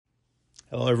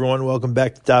Hello, everyone. Welcome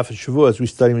back to Daf Shavua as we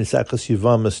study Mesachos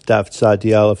Yevamos, Daf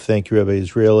Tzadi Aleph. Thank you, Rabbi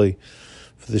Israeli,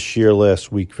 for the shir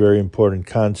last week. Very important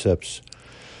concepts.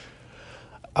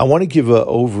 I want to give an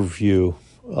overview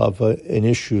of an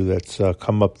issue that's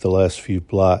come up the last few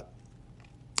blot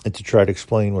and to try to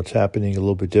explain what's happening a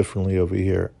little bit differently over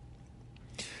here.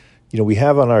 You know, we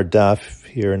have on our Daf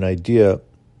here an idea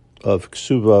of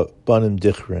Ksuba Banim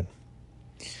Dichrin.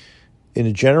 In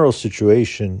a general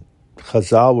situation,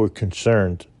 Chazal were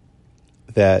concerned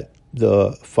that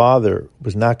the father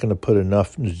was not going to put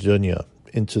enough Nedunya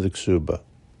into the Ksuba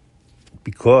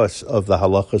because of the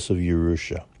halachas of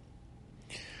Yerusha.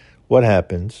 What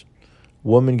happens?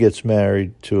 Woman gets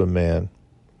married to a man.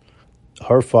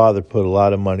 Her father put a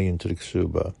lot of money into the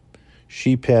Ksuba.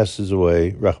 She passes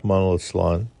away, Rahman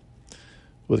al-Islan,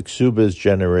 where the Ksuba is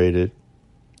generated,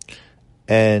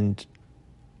 and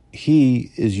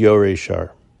he is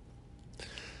Yoreshar.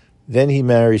 Then he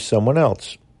marries someone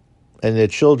else, and their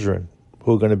children,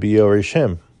 who are going to be Yoresh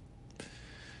him.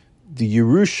 The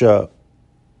Yerusha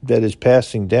that is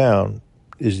passing down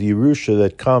is the Yerusha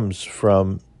that comes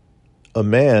from a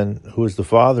man who is the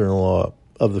father-in-law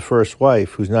of the first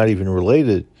wife, who's not even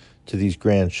related to these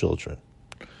grandchildren.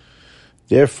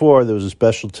 Therefore, there was a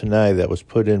special Tanai that was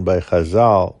put in by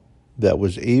Chazal that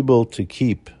was able to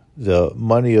keep the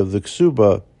money of the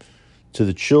Ksuba to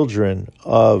the children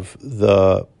of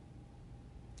the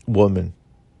woman,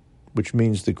 which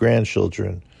means the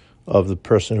grandchildren of the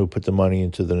person who put the money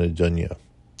into the Nedunya.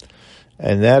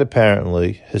 And that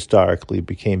apparently, historically,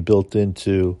 became built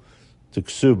into the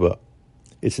Ksuba.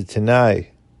 It's a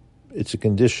Tanai. It's a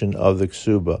condition of the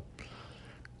Ksuba.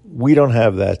 We don't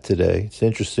have that today. It's an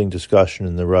interesting discussion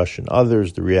in the Rush and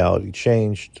others. The reality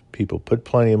changed. People put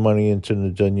plenty of money into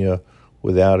Nedunya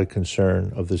without a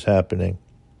concern of this happening.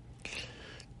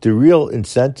 The real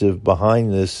incentive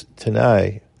behind this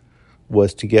Tanai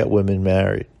was to get women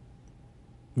married.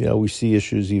 You know, we see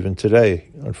issues even today.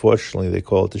 Unfortunately, they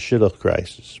call it the Shidduch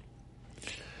crisis.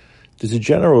 There's a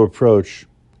general approach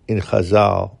in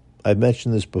Chazal. I've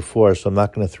mentioned this before, so I'm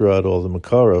not going to throw out all the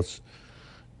Makaros,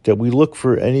 that we look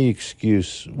for any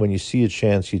excuse. When you see a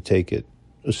chance, you take it,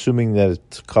 assuming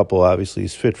that the couple obviously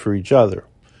is fit for each other.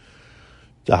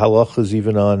 The halacha is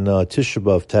even on Tisha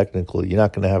B'Av, technically. You're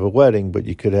not going to have a wedding, but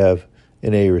you could have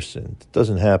an Erusin. It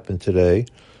doesn't happen today.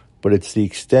 But it's the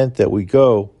extent that we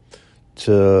go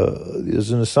to,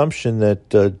 there's an assumption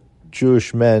that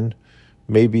Jewish men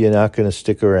maybe are not going to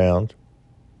stick around.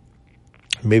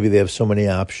 Maybe they have so many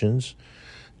options.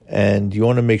 And you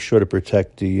want to make sure to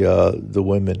protect the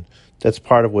women. That's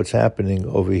part of what's happening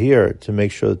over here, to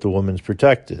make sure that the woman's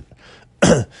protected.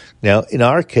 Now, in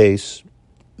our case,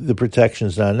 the protection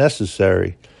is not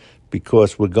necessary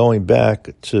because we're going back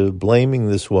to blaming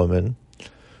this woman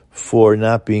for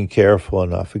not being careful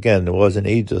enough. Again, there wasn't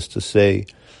edus to say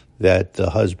that the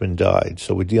husband died.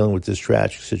 So we're dealing with this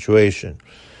tragic situation.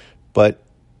 But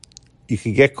you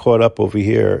can get caught up over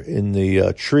here in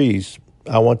the trees.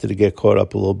 I wanted to get caught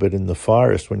up a little bit in the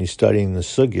forest when you're studying the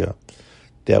sugya,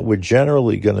 that we're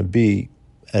generally going to be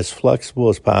as flexible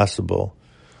as possible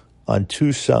on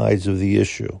two sides of the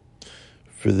issue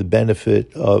for the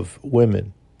benefit of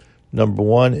women. Number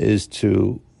one is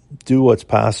to do what's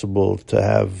possible to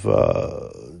have,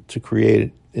 to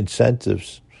create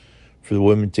incentives for the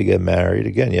women to get married.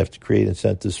 Again, you have to create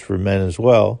incentives for men as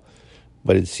well,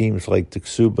 but it seems like the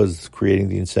Ksuba is creating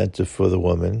the incentive for the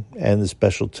woman and the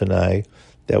special Tanai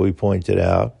that we pointed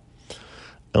out.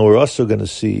 And we're also going to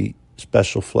see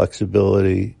special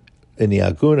flexibility in the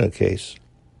Aguna case,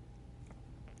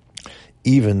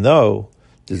 even though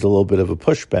there's a little bit of a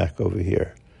pushback over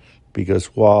here. Because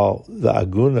while the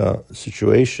Aguna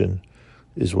situation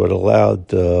is what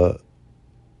allowed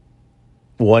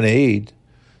one aide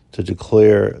to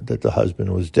declare that the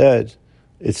husband was dead,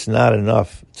 it's not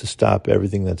enough to stop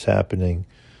everything that's happening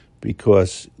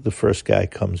because the first guy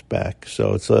comes back.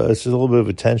 So it's a little bit of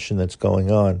a tension that's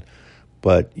going on.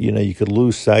 But, you know, you could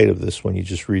lose sight of this when you're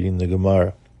just reading the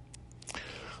Gemara.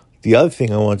 The other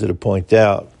thing I wanted to point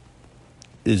out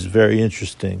is very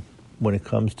interesting when it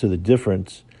comes to the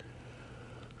difference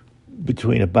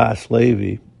between a Bas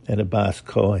Levi and a Bas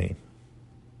Kohen.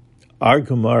 Our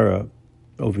Gemara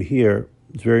over here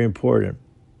is very important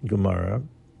Gemara.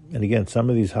 And again, some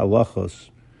of these halachos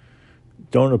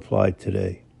don't apply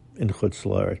today in Chutz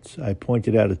La'aretz. I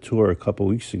pointed out a tour a couple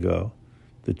weeks ago.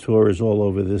 The tour is all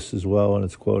over this as well, and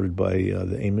it's quoted by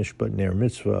the Ein Mishpat Ner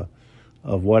Mitzvah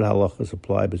of what halachos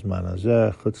apply b'zman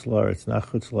hazeh, Chutz La'aretz, not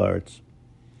Chutz La'aretz.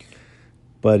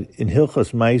 But in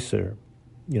Hilchos Meiser,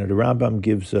 you know, the Rambam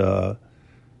gives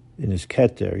in his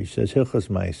Keter, he says Hilchos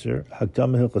Meiser,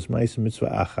 Hakdama Hilchos Meiser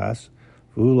Mitzvah Achas,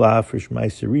 V'hu la'afresh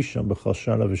ma'aser rishon b'chol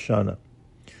shana v'shana.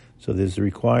 So there's a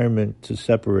requirement to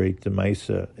separate the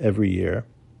Maisa every year.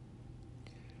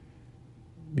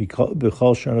 B'chol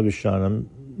shana v'shana,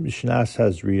 mishnas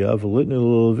hazriya v'litnu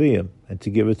l'Leviim, and to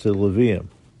give it to the Leviim.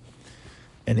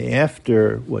 And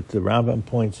after what the Rambam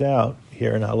points out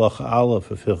here in Halacha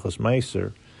Aleph of Hilchos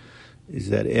Meiser is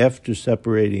that after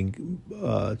separating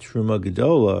Truma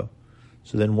Gedola,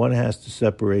 so then one has to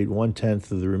separate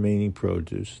 1/10 of the remaining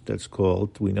produce. That's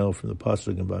called, we know from the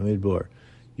Pasuk in Bamidbar,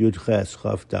 Yud Ches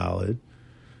Chaf Daled.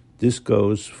 This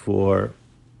goes for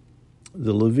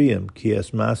the Levium, Ki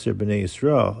Es Maser B'nei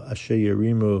Yisrael, Asher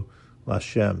Yerimu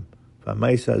Lashem,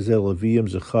 V'Mais Hazeh Levium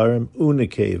Zecharim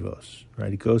Unekevos.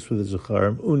 Right, it goes for the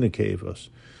Zecharim Unekevos.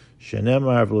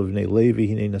 Shenemar V'Levnei Levi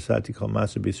Hinei Nasati Kol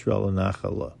Maser B'Yisrael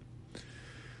L'Nachala.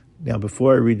 Now,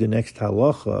 before I read the next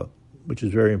halacha, which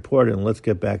is very important, let's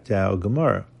get back to our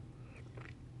Gemara.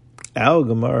 Our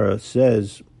Gemara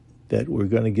says that we're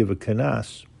going to give a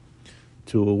kanas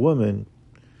to a woman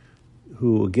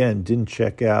who, again, didn't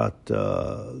check out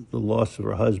the loss of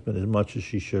her husband as much as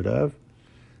she should have.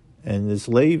 And this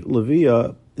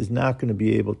Leviah is not going to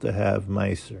be able to have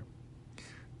Meiser.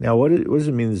 Now, what does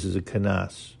it mean this is a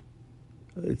kanas?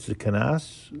 It's a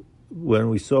kanas. When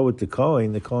we saw with the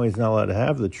Kohen is not allowed to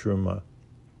have the Truma.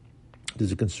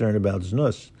 There's a concern about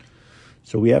Znus.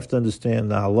 So we have to understand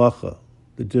the halacha,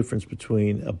 the difference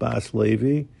between a Bas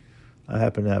Levi, I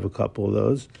happen to have a couple of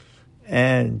those,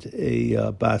 and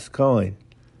a Bas Kohen.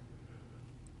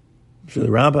 So the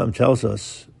Rambam tells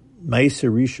us, Meiser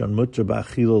Rishon Mutter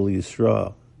B'Achila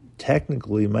Yisrael.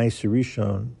 Technically, Meiser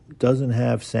Rishon doesn't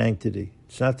have sanctity.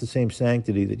 It's not the same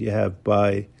sanctity that you have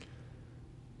by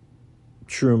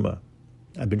Truma.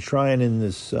 I've been trying in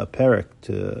this parak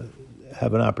to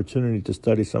have an opportunity to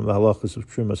study some of the halachas of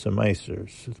Trumas and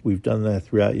Meisers. We've done that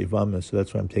throughout Yevamah, so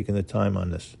that's why I'm taking the time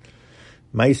on this.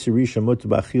 Meiser Rishon Mutter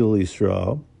B'Achila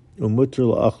Yisrael, Umutter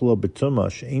L'Achlo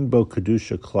B'Tumah She'ein Bo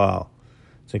Kedusha Klal.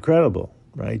 It's incredible,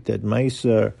 right? That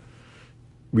Meiser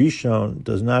Rishon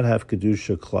does not have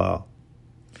Kedusha Klal.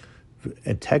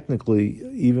 And technically,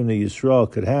 even a Yisrael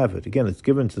could have it. Again, it's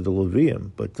given to the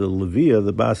Levium, but the Leviah,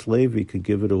 the Bas Levi, could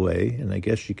give it away, and I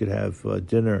guess she could have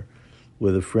dinner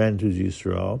with a friend who's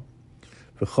Yisrael.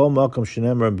 V'chol malkam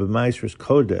shenemar b'maisers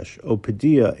kodesh o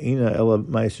pedia ina ela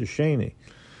meiser sheni.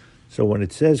 So when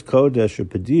it says kodesh or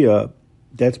pedia,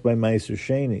 that's by meiser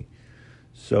sheni.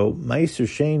 So meiser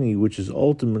sheni, which is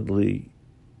ultimately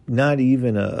not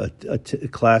even a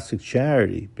classic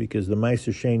charity, because the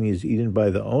Meiser Sheni is eaten by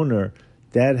the owner,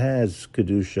 that has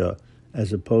Kedusha,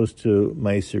 as opposed to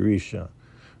Meiser Rishon.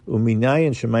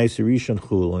 Uminayin shemeiser Rishon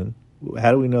chulin.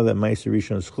 How do we know that Meiser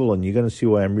Rishon is chulin? You're going to see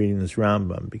why I'm reading this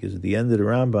Rambam, because at the end of the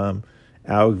Rambam,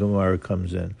 our Gemara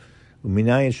comes in.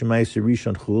 Uminayin shemeiser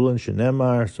Rishon chulin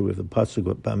shenemar. So we have the pasuk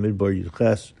of Bamidbar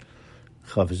Yudches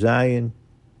Chav Zayin.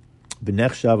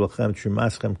 B'nechshav lachem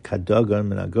trumaschem kadogan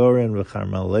min agoren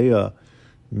v'charmaleya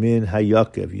min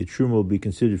hayakev. Your truma will be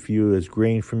considered for you as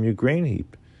grain from your grain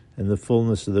heap, and the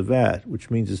fullness of the vat,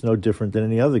 which means it's no different than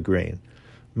any other grain.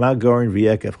 Ma goren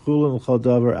v'yekev chulin l'chol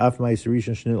davar af ma'aser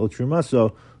rishon shnit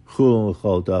l'trumaso chulin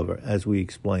l'chol davar, as we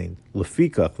explained.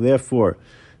 Lefikach, therefore,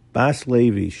 Bas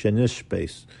Levi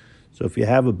shenishpes. So if you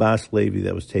have a Bas Levi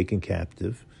that was taken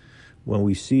captive, when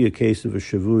we see a case of a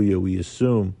shavuya, we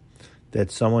assume that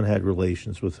someone had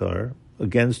relations with her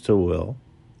against her will,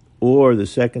 or the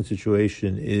second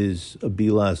situation is a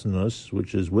bilas nus,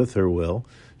 which is with her will.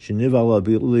 Shenivala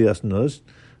bilas nus,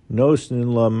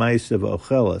 nosnin la maisev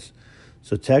ochelas.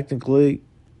 So technically,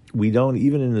 we don't,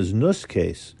 even in this nus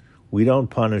case, we don't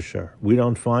punish her. We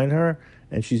don't fine her,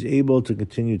 and she's able to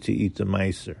continue to eat the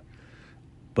meiser.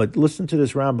 But listen to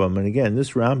this Rambam, and again,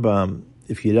 this Rambam,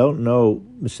 if you don't know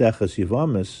Maseches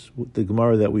Yevamis, the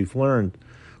Gemara that we've learned,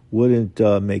 wouldn't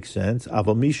make sense.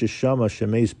 Aval misha shama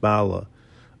shemeis bala,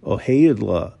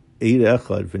 oheidla eid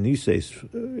echad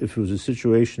v'nises. If it was a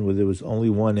situation where there was only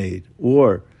one aid,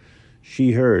 or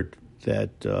she heard that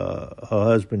her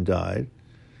husband died,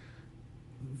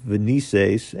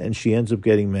 v'nises, and she ends up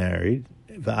getting married.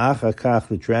 V'achakach,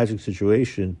 the tragic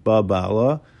situation, ba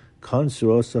bala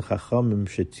kansurosa chachamim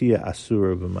shetia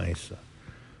asura v'maisa.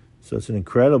 So it's an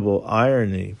incredible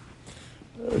irony,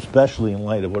 especially in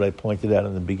light of what I pointed out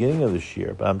in the beginning of this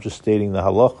year. But I'm just stating the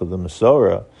halacha, the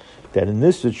Masorah, that in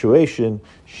this situation,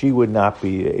 she would not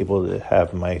be able to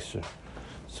have meiser.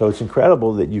 So it's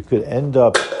incredible that you could end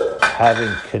up having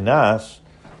kanas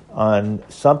on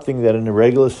something that in a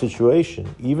regular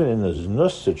situation, even in a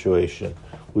znus situation,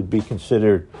 would be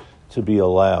considered to be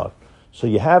allowed. So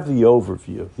you have the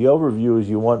overview. The overview is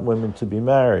you want women to be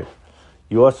married.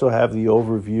 You also have the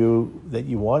overview that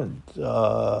you want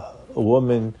a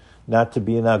woman not to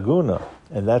be an aguna,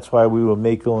 and that's why we were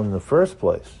makel in the first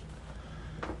place.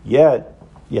 Yet,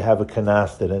 you have a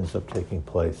kanas that ends up taking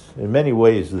place. In many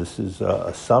ways, this is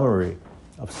a summary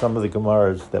of some of the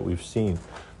Gemaras that we've seen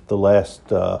the last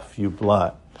few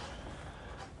blot,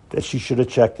 that she should have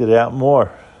checked it out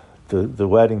more. The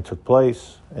wedding took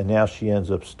place, and now she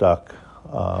ends up stuck.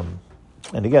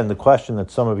 And again, the question that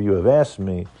some of you have asked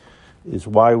me is,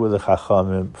 why were the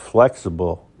Chachamim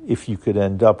flexible if you could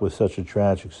end up with such a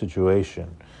tragic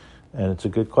situation? And it's a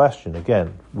good question.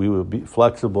 Again, we would be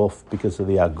flexible because of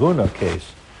the Aguna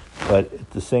case, but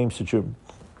at the same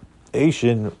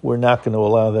situation, we're not going to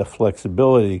allow that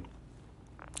flexibility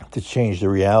to change the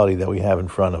reality that we have in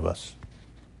front of us.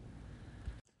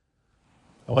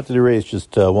 I wanted to raise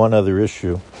just one other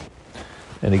issue.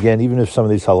 And again, even if some of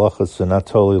these halachas are not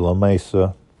totally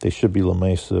lamaisa, they should be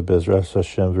lamaisa, Bezras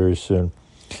Hashem, very soon.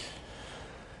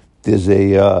 There's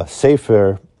a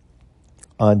sefer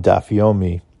on Daf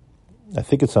Yomi. I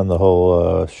think it's on the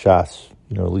whole Shas,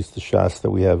 at least the Shas that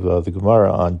we have the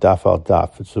Gemara on, Daf al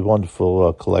Daf. It's a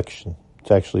wonderful collection.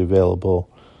 It's actually available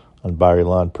on Bar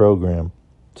Ilan program.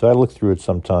 So I look through it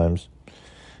sometimes.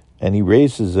 And he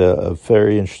raises a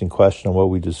very interesting question on what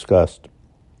we discussed.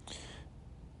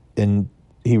 And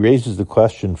he raises the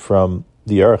question from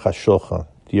the Aruch HaShulchan.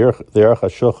 The Aruch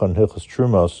HaShulchan, Hilchos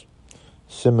Trumos,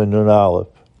 Siman Nun Aleph,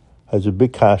 has a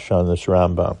big kasha on this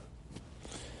Rambam.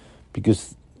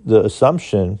 Because the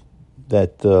assumption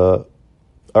that the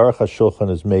Aruch HaShulchan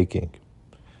is making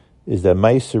is that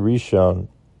Ma'aser Rishon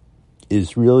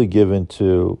is really given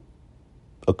to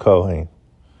a Kohen.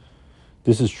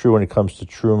 This is true when it comes to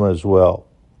Truma as well.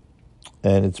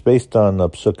 And it's based on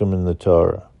Psukim in the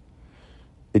Torah.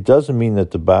 It doesn't mean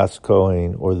that the Bas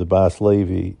Kohen or the Bas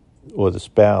Levi or the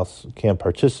spouse can't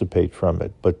participate from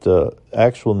it, but the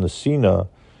actual Nesina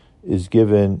is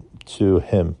given to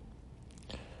him.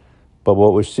 But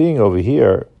what we're seeing over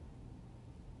here,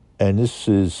 and this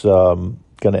is going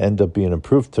to end up being a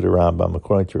proof to the Rambam,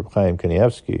 according to Reb Chaim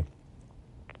Kanievsky,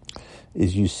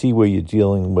 is you see where you're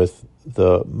dealing with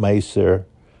the Meiser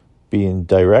being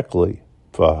directly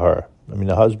for her. I mean,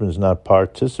 the husband's not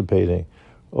participating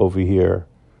over here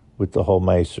with the whole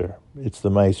Meiser. It's the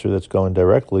Meiser that's going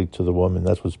directly to the woman.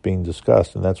 That's what's being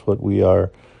discussed, and that's what we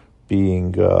are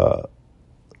being, the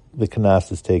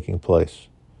Kanas is taking place.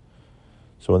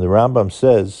 So when the Rambam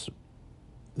says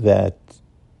that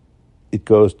it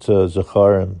goes to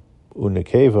Zacharim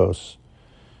Unekevos,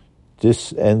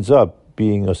 this ends up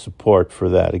being a support for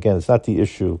that. Again, it's not the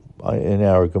issue in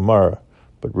our Gemara,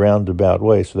 but roundabout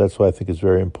way. So that's why I think it's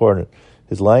very important.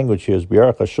 His language here is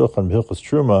B'Aruch HaShulchan B'Hilchos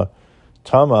Truma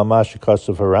Tama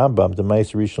Mashikasav Harambam the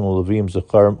Ma'aser Rishon Levim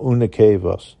Zacharim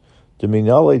Unekevos the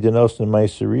Minale Denosn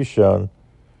Ma'aser Rishon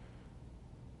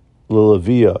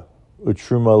L'Levia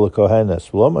Utruma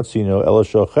L'Kohenes V'lo Matzino Ela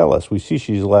Shocheles. We see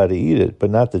she's allowed to eat it, but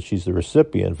not that she's the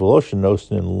recipient. V'lo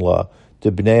Shenosnin La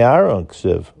De Bnei Aaron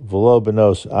Ksiv V'lo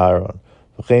Benos Aaron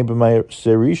V'chein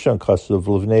B'Ma'aser Rishon Kasav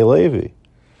L'Vnei Levi.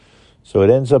 So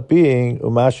it ends up being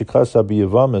Umashi Kasav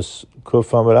B'Yavamis Kuf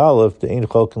Hamad Aleph the Ein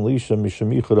Cholkin Lisha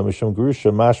Misham Yichud Misham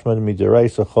Gerusha Mashman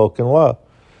Midiraisa Cholkin La.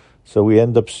 So we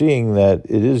end up seeing that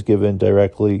it is given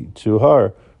directly to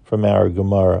her from our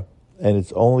Gemara, and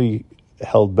it's only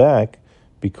held back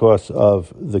because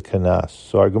of the Kanas.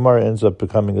 So our Gemara ends up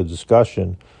becoming a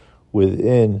discussion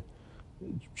within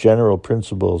general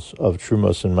principles of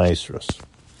Trumos and Maestros.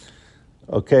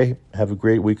 Okay, have a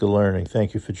great week of learning.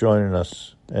 Thank you for joining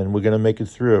us, and we're going to make it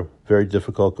through very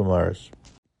difficult Gemaras.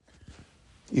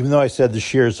 Even though I said the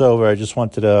shir is over, I just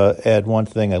wanted to add one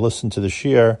thing. I listened to the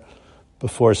shir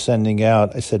before sending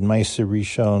out. I said Ma'aser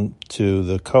Rishon to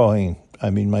the Kohen.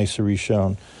 Ma'aser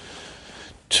Rishon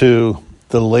to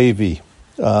the Levi.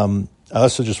 I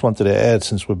also just wanted to add,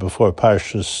 since we're before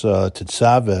Parshas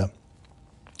Tetzaveh,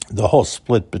 the whole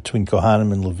split between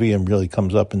Kohanim and Leviim really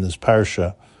comes up in this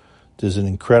parsha. There's an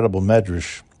incredible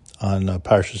medrash on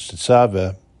Parshas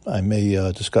Tetzaveh. I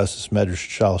may discuss this medrash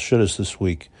Shal Shudas this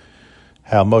week,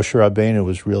 how Moshe Rabbeinu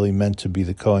was really meant to be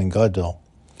the Kohen Gadol,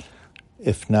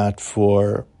 if not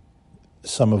for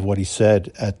some of what he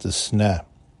said at the Sneh.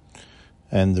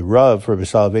 And the Rav, Rabbi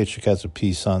Soloveitchik, has a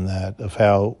piece on that, of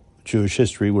how Jewish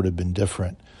history would have been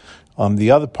different.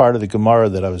 The other part of the Gemara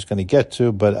that I was going to get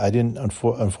to, but I didn't,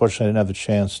 unfortunately, I didn't have the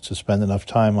chance to spend enough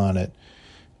time on it.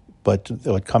 But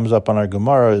what comes up on our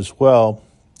Gemara as well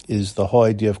is the whole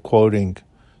idea of quoting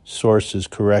sources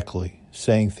correctly,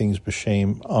 saying things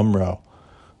b'shem umro,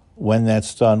 when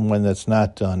that's done, when that's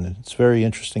not done. It's a very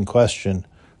interesting question,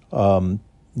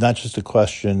 not just a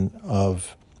question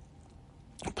of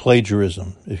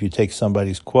plagiarism, if you take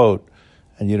somebody's quote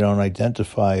and you don't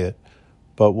identify it,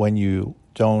 But when you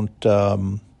don't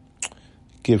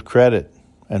give credit,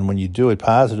 and when you do it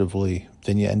positively,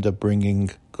 then you end up bringing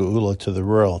geula to the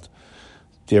world.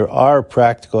 There are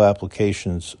practical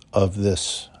applications of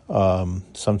this,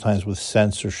 sometimes with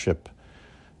censorship.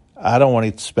 I don't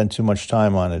want to spend too much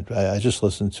time on it. I just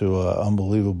listened to an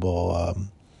unbelievable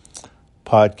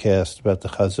podcast about the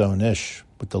Chazon Ish,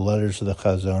 with the letters of the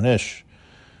Chazon Ish,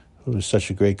 who was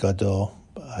such a great Gadol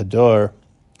Hador,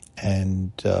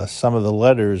 and some of the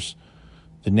letters,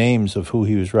 the names of who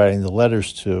he was writing the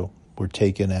letters to, were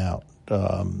taken out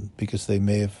because they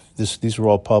may have. These were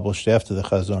all published after the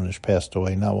Chazon Ish passed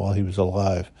away, not while he was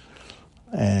alive,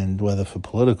 and whether for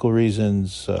political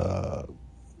reasons,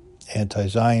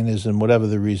 anti-Zionism, whatever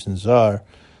the reasons are,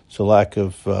 it's a lack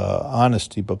of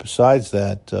honesty. But besides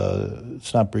that,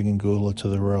 it's not bringing geula to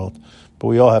the world. But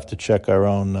we all have to check our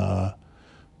own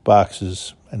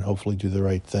boxes and hopefully do the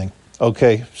right thing.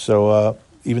 Okay, so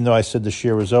even though I said the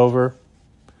shir was over,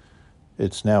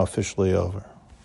 it's now officially over.